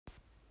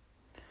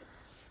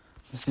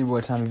It's your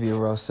boy Tommy V,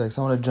 Raw Sex.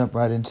 I want to jump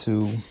right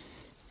into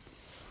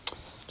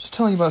just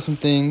telling you about some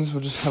things.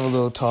 We'll just have a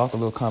little talk, a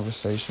little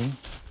conversation.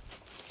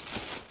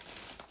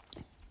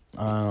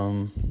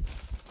 I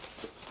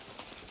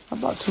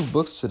bought 2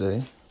 books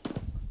today.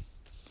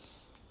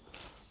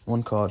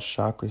 One called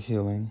Chakra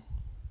Healing.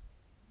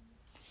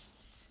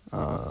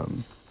 I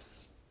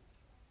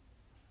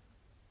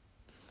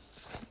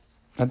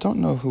don't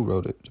know who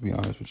wrote it, to be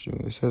honest with you.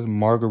 It says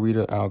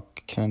Margarita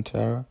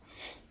Alcantara.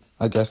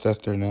 I guess that's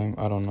their name.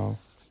 I don't know.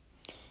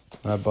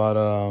 And I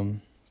bought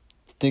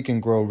Think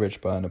and Grow Rich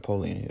by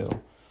Napoleon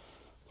Hill.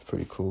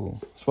 Pretty cool.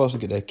 I'm supposed to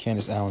get that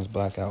Candace Allen's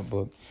Blackout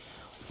book.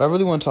 What I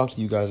really want to talk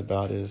to you guys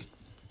about is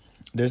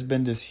there's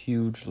been this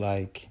huge,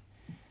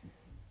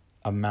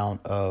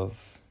 amount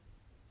of...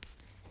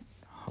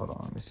 Hold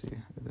on, let me see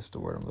if this is the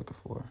word I'm looking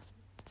for.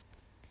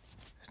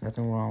 There's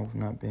nothing wrong with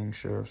not being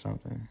sure of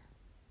something.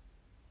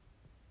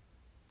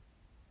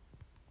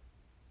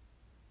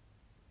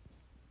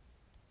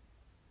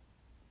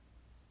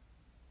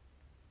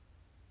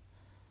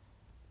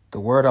 The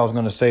word I was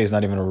going to say is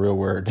not even a real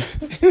word.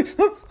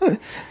 I'm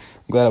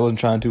glad I wasn't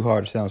trying too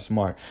hard to sound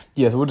smart.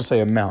 Yeah, so we'll just say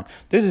amount.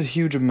 There's this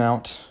huge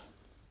amount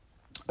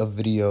of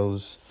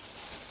videos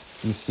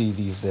you see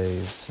these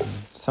days. And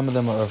some of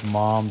them are of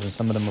moms and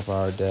some of them are of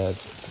our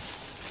dads.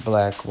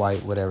 Black,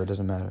 white, whatever, it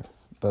doesn't matter.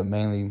 But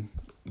mainly,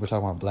 we're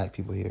talking about black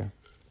people here.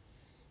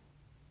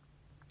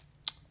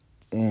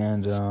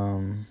 And,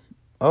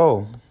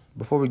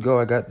 before we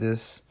go, I got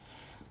this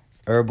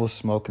Herbal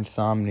Smoke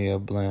Insomnia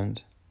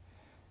blend.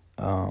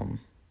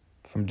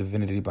 From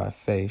Divinity by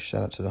Faith.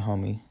 Shout out to the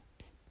homie.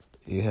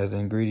 It has the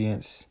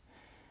ingredients: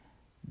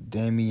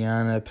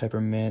 Damiana,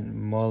 peppermint,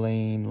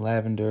 mullein,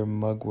 lavender,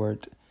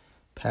 mugwort,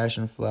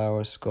 passion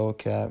flower,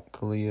 skullcap,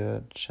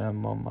 kalia,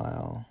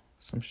 chamomile.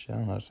 Some shit. I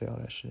don't know how to say all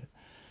that shit.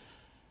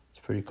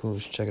 It's pretty cool. You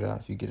should check it out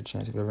if you get a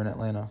chance. If you're ever in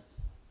Atlanta,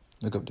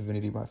 look up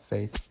Divinity by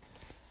Faith.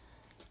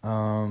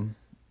 I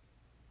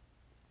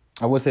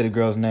would say the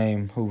girl's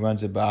name who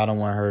runs it, but I don't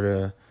want her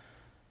to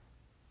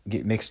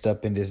get mixed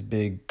up in this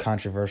big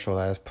controversial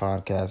ass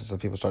podcast and some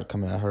people start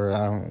coming at her.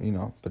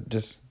 But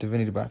just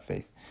Divinity by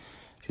Faith.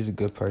 She's a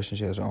good person.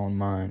 She has her own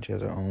mind. She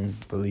has her own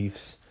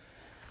beliefs.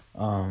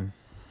 So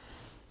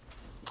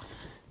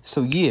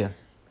yeah.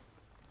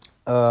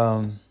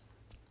 I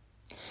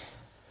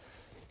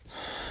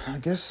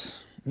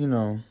guess,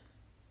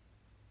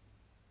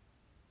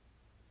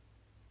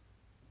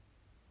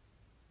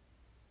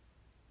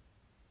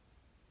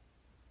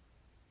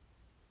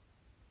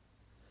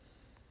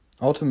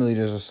 ultimately,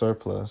 there's a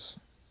surplus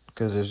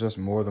because there's just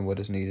more than what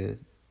is needed.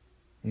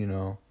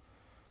 An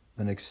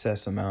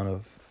excess amount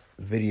of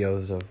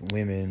videos of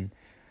women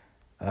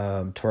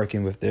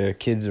twerking with their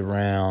kids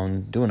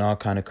around, doing all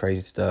kind of crazy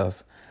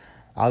stuff.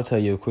 I'll tell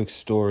you a quick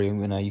story.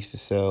 When I used to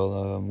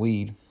sell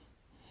weed,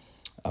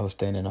 I was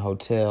staying in a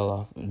hotel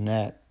off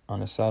Nat on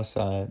the south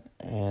side,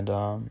 and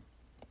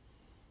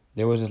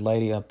there was this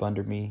lady up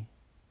under me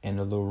in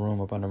the little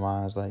room up under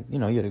mine. I was like, you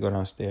had to go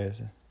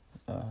downstairs.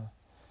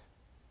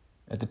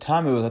 At the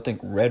time, it was, I think,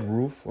 red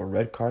roof or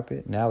red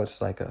carpet. Now it's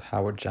like a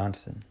Howard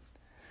Johnson.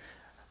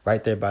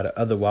 Right there by the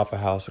other Waffle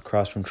House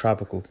across from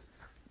Tropical.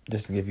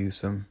 Just to give you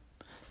some,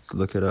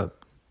 look it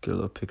up, get a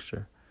little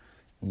picture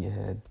in your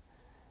head.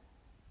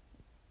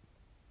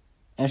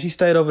 And she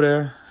stayed over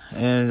there.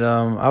 And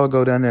I would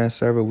go down there and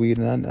serve her weed.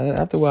 And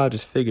after a while, I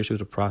just figured she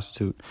was a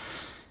prostitute.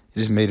 It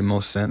just made the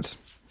most sense.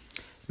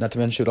 Not to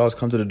mention, she would always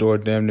come to the door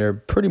damn near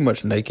pretty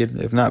much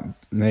naked. If not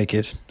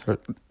naked, or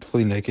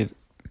fully naked.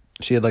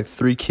 She had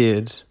 3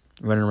 kids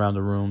running around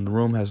the room. The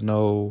room has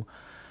no,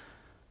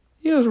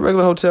 it's a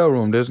regular hotel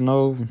room. There's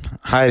no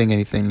hiding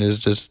anything. There's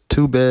just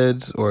 2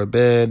 beds or a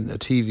bed, a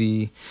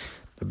TV,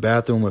 the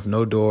bathroom with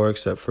no door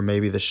except for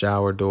maybe the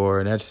shower door,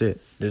 and that's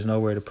it. There's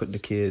nowhere to put the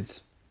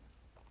kids.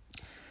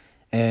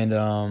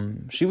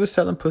 And she was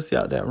selling pussy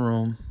out that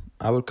room.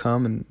 I would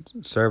come and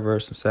serve her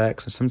some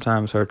sacks, and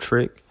sometimes her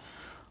trick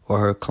or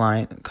her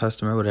client,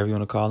 customer, whatever you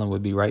want to call them,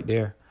 would be right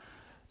there.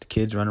 The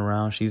kids run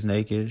around. She's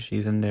naked.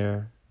 She's in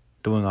there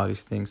doing all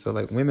these things. So,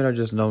 women are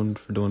just known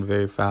for doing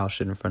very foul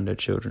shit in front of their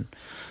children.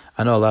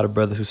 I know a lot of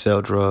brothers who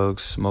sell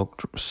drugs,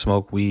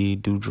 smoke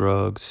weed, do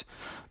drugs,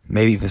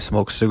 maybe even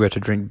smoke cigarettes or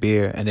drink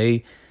beer. And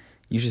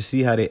you should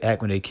see how they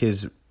act when their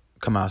kids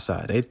come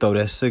outside. They throw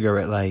that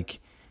cigarette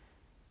like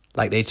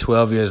they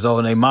 12 years old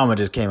and their mama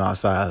just came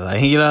outside.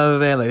 You know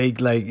what I'm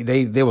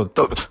saying? They will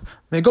throw,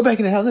 man, go back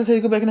in the house. Let me tell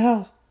you, go back in the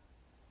house.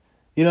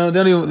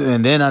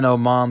 And then I know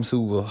moms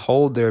who will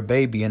hold their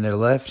baby in their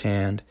left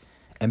hand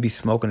and be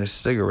smoking a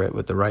cigarette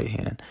with the right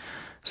hand.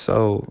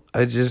 So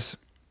it's just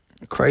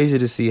crazy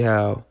to see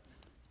how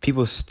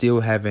people still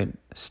haven't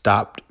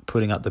stopped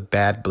putting out the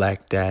bad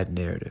black dad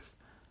narrative.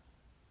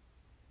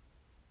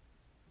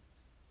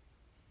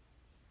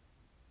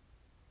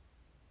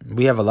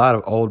 We have a lot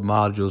of old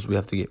modules we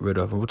have to get rid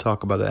of, and we'll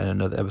talk about that in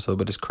another episode.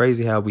 But it's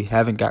crazy how we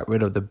haven't got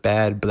rid of the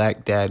bad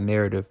black dad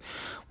narrative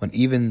when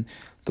even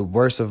the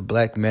worst of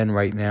black men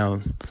right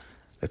now,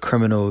 the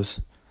criminals,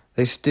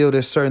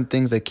 there's certain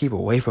things they keep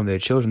away from their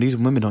children. These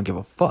women don't give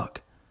a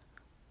fuck.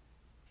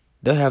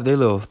 They'll have their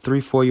little 3,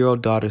 4 year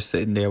old daughter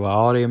sitting there while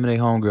all them and their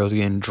homegirls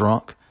getting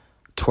drunk,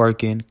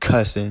 twerking,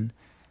 cussing,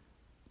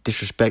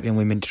 disrespecting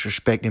women,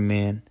 disrespecting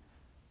men.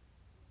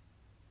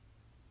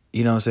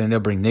 You know what I'm saying? They'll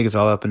bring niggas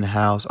all up in the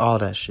house, all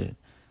that shit.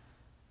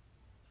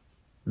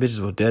 Bitches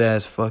will dead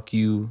ass fuck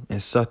you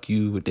and suck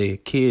you with their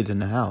kids in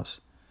the house.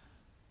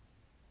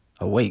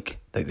 Awake.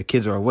 Like the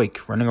kids are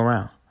awake, running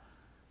around.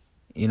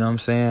 You know what I'm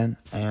saying?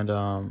 And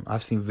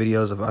I've seen a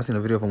video of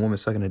a woman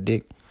sucking a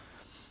dick.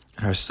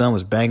 And her son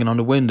was banging on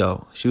the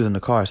window. She was in the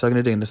car sucking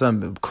a dick and the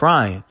son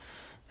crying.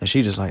 And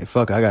she just like,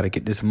 fuck, I gotta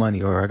get this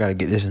money or I gotta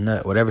get this and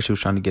that. Whatever she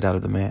was trying to get out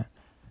of the man.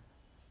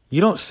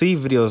 You don't see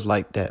videos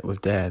like that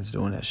with dads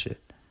doing that shit.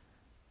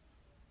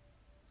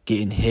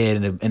 Getting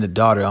head and the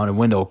daughter on the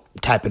window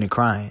tapping and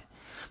crying.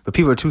 But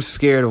people are too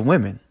scared of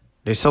women.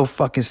 They're so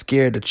fucking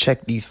scared to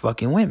check these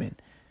fucking women.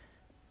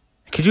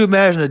 Could you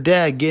imagine a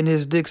dad getting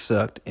his dick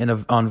sucked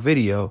on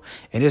video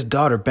and his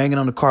daughter banging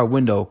on the car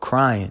window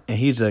crying and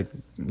he's like,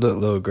 look,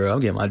 little girl, I'm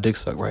getting my dick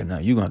sucked right now.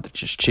 You're going to have to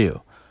just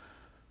chill.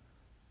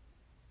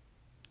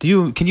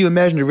 Can you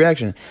imagine the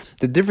reaction?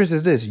 The difference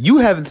is this.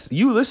 You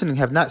listening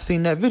have not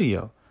seen that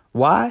video.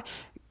 Why?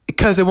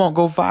 Because it won't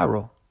go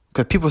viral.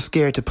 Because people are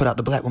scared to put out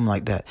the black woman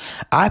like that.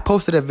 I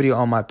posted that video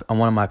on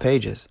one of my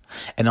pages.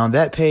 And on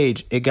that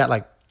page, it got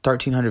like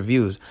 1,300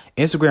 views.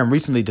 Instagram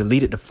recently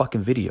deleted the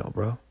fucking video,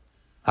 bro.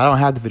 I don't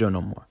have the video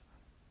no more.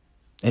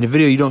 In the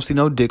video, you don't see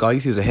no dick. All you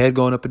see is a head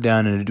going up and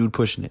down and a dude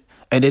pushing it.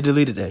 And they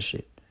deleted that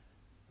shit.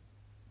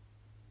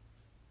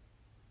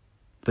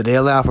 But they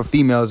allow for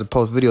females to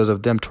post videos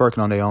of them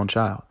twerking on their own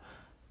child.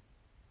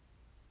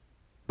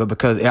 But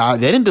because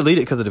they didn't delete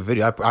it because of the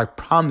video. I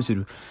promise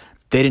you,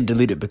 they didn't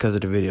delete it because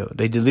of the video.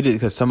 They deleted it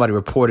because somebody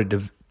reported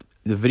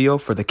the video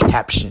for the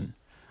caption.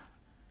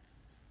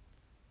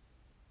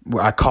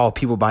 Where I call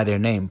people by their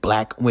name,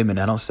 black women.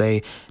 I don't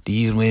say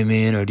these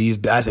women or these.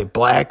 I say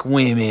black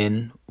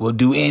women will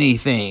do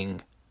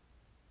anything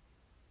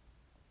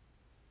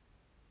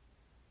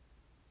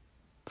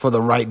for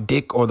the right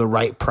dick or the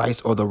right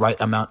price or the right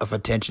amount of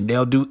attention.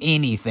 They'll do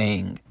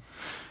anything.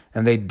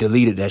 And they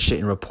deleted that shit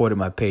and reported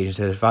my page and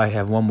said if I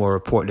have one more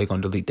report, they're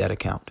going to delete that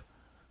account.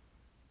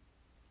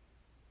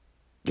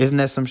 Isn't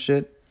that some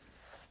shit?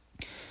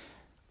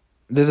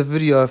 There's a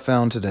video I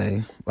found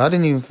today. I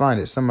didn't even find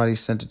it. Somebody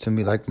sent it to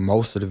me like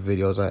most of the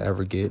videos I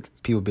ever get.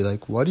 People be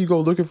like, why do you go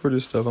looking for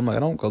this stuff? I'm like,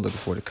 I don't go looking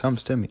for it. It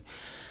comes to me.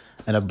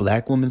 And a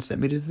black woman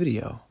sent me this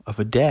video of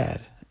a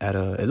dad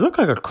it looked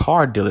like a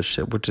car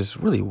dealership, which is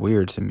really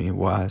weird to me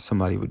why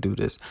somebody would do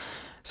this.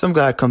 Some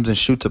guy comes and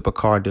shoots up a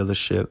car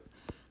dealership.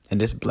 And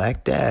this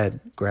black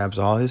dad grabs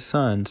all his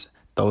sons,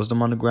 throws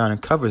them on the ground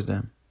and covers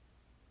them.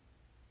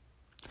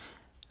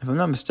 If I'm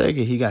not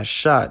mistaken, he got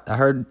shot. I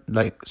heard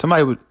like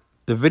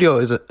the video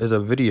is a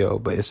video,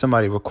 but it's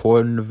somebody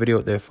recording the video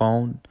with their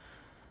phone.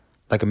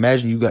 Like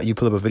imagine you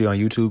pull up a video on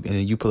YouTube and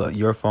then you pull up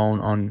your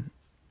phone on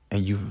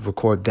and you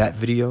record that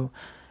video.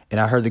 And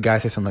I heard the guy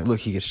say something like,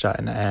 look, he gets shot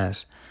in the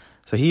ass.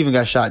 So he even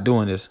got shot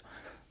doing this.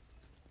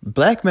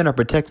 Black men are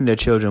protecting their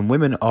children.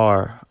 Women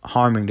are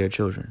harming their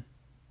children.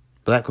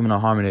 Black women are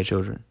harming their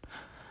children.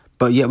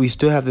 But yet we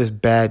still have this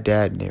bad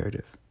dad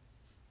narrative.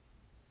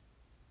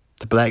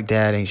 The black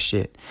dad ain't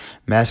shit.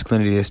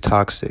 Masculinity is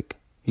toxic.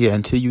 Yeah,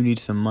 until you need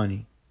some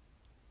money.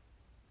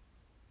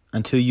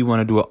 Until you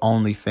want to do an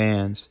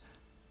OnlyFans.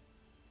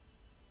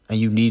 And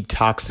you need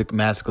toxic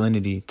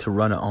masculinity to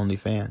run an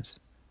OnlyFans.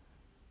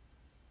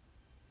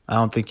 I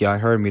don't think y'all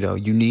heard me though.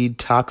 You need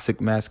toxic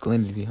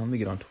masculinity. Let me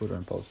get on Twitter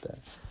and post that.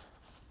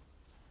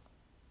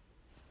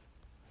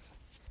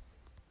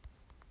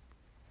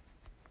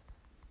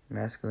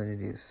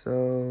 Masculinity is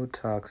so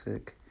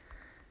toxic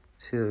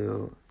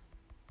till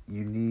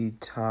you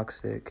need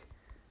toxic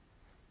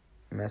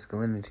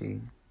masculinity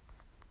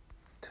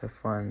to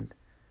fund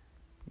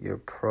your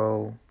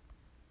pro-ho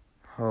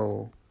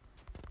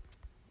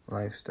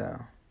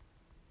lifestyle.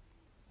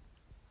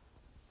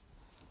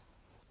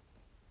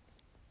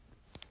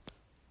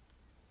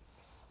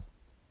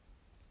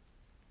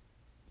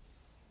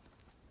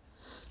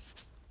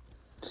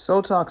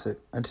 So toxic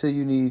until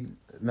you need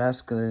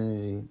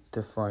masculinity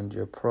to fund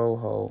your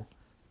pro-ho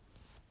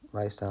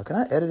lifestyle. Can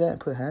I edit that and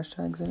put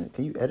hashtags in it?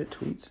 Can you edit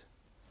tweets?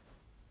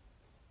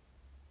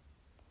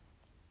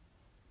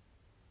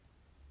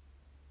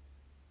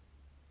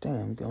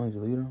 Damn, you can only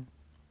delete them?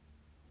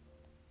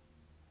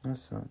 That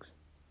sucks.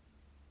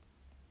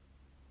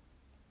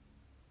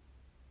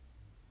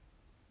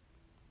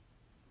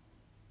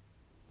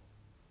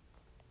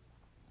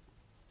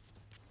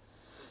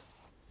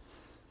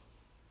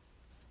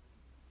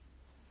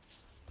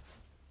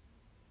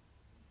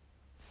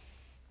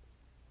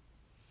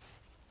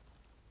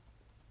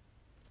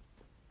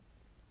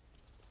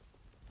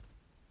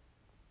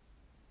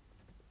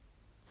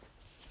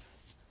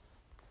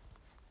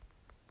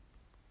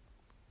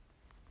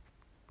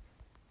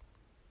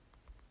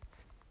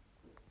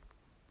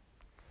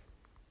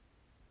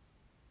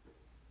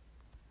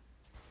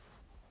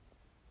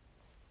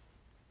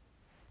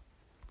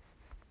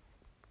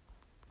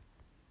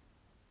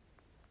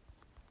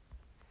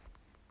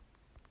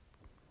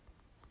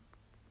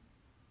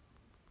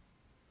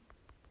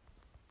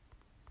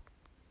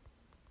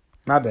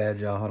 My bad,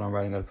 y'all. Hold on,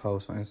 writing a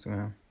post on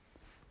Instagram.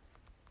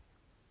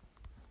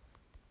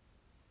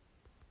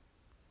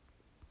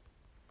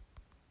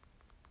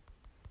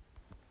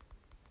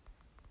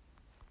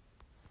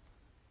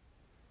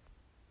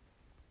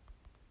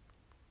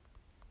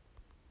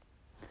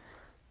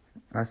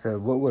 I said,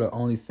 what would an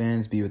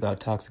OnlyFans be without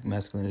toxic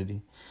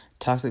masculinity?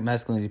 Toxic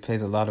masculinity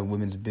pays a lot of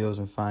women's bills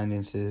and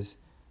finances.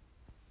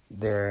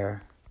 I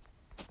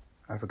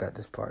forgot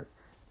this part.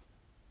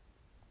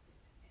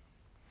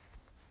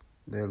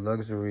 Their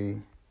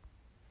luxury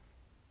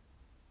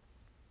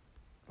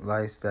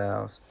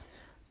lifestyles.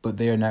 But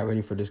they are not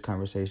ready for this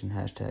conversation.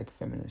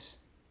 #feminist.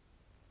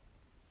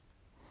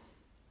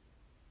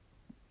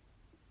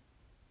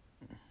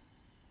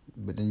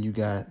 But then you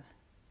got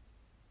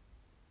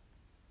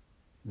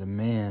the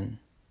man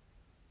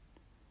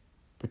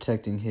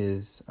protecting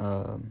his...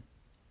 Can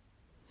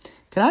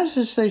I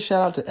just say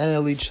shout out to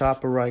NLE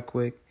Chopper right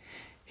quick?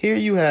 Here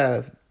you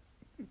have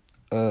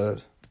a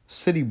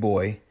city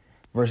boy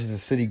versus the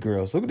city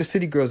girls. Look what the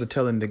city girls are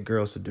telling the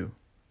girls to do.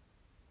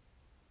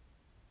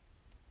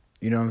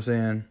 You know what I'm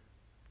saying?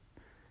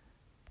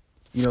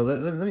 You know,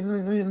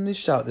 let me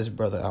shout this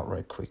brother out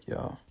right quick,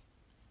 y'all.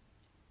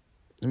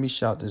 Let me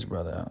shout this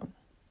brother out.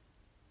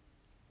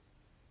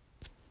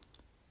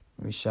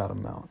 Let me shout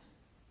him out.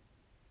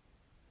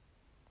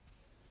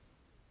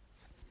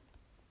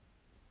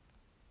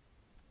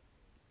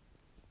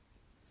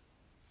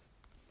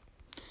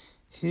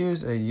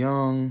 Here's a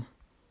young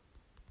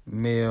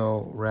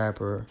male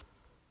rapper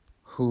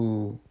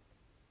who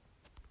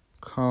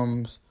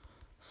comes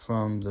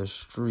from the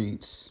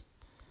streets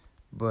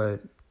but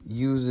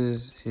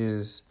uses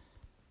his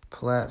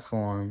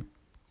platform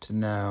to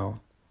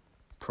now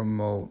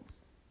promote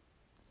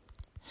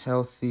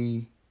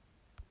healthy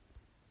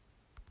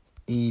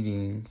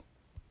eating,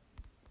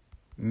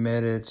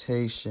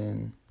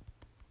 meditation,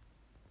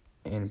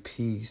 and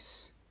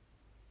peace.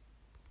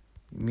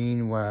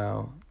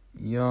 Meanwhile,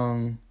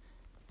 young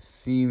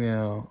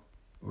female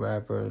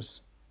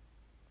rappers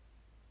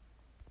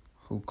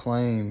who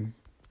claim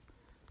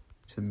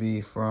to be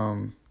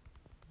from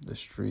the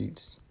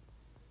streets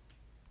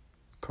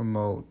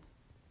promote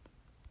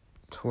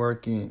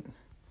twerking.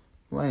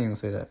 Well, I ain't gonna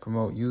say that.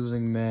 Promote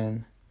using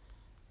men.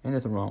 Ain't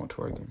nothing wrong with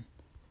twerking.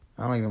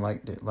 I don't even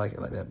like it like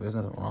that, but there's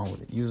nothing wrong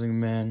with it. Using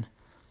men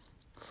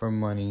for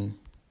money.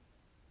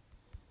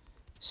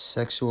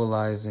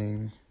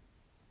 Sexualizing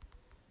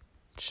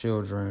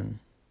children.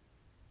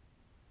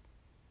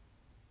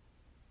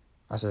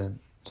 I said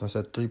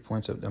 3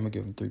 points up. I'm going to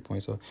give them 3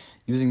 points. So,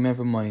 using men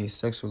for money,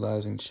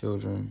 sexualizing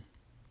children,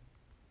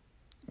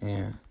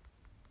 and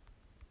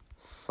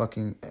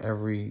fucking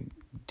every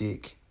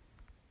dick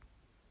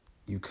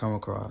you come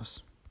across.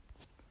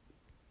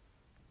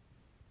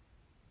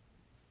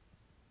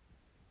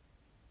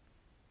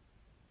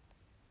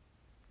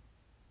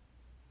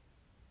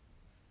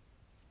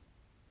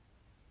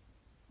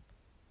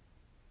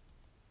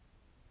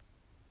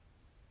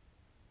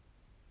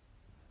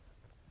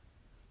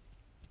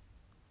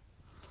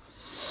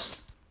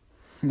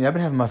 Yeah, I've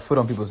been having my foot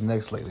on people's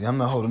necks lately. I'm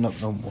not holding up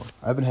no more.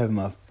 I've been having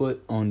my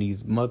foot on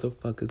these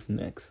motherfuckers'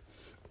 necks.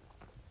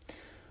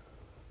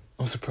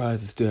 I'm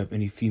surprised to still have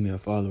any female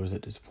followers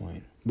at this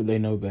point. But they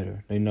know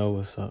better. They know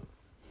what's up.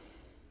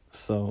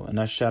 So, and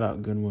I shout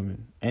out good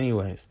women.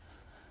 Anyways,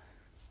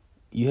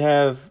 you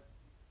have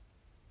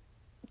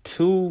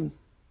 2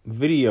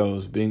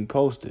 videos being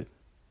posted.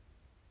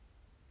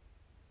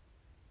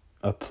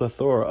 A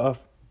plethora of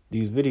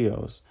these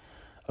videos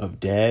of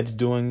dads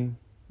doing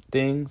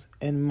things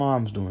and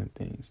moms doing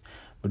things.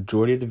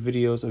 Majority of the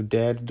videos of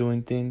dads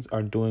doing things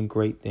are doing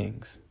great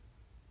things.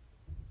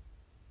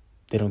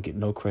 They don't get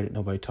no credit.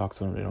 Nobody talks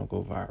to them. They don't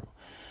go viral.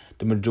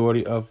 The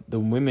majority of the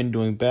women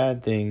doing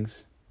bad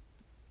things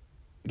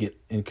get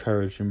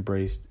encouraged,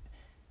 embraced,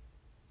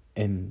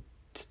 and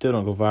still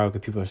don't go viral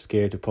because people are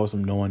scared to post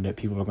them knowing that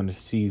people are going to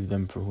see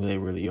them for who they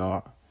really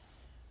are.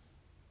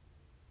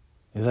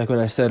 It's like what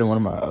I said in one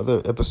of my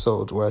other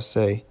episodes where I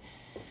say,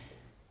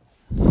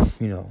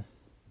 you know,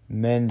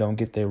 men don't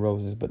get their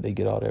roses, but they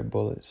get all their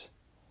bullets.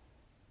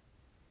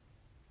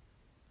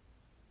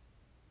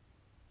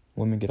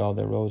 Women get all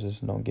their roses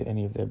and don't get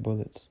any of their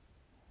bullets.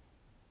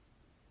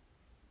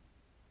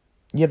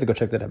 You have to go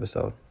check that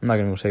episode. I'm not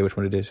going to say which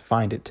one it is.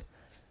 Find it.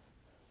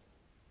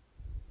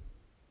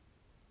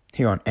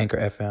 Here on Anchor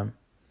FM.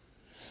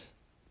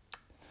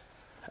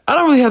 I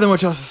don't really have that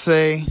much else to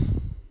say.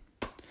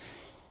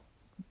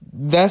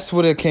 That's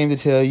what it came to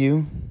tell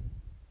you.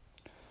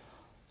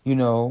 You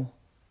know.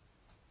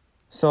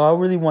 So I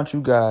really want you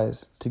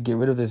guys to get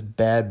rid of this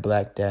bad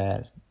black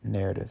dad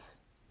narrative.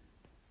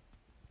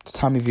 It's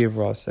Tommy Vieira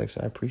Raw Sex.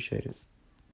 I appreciate it.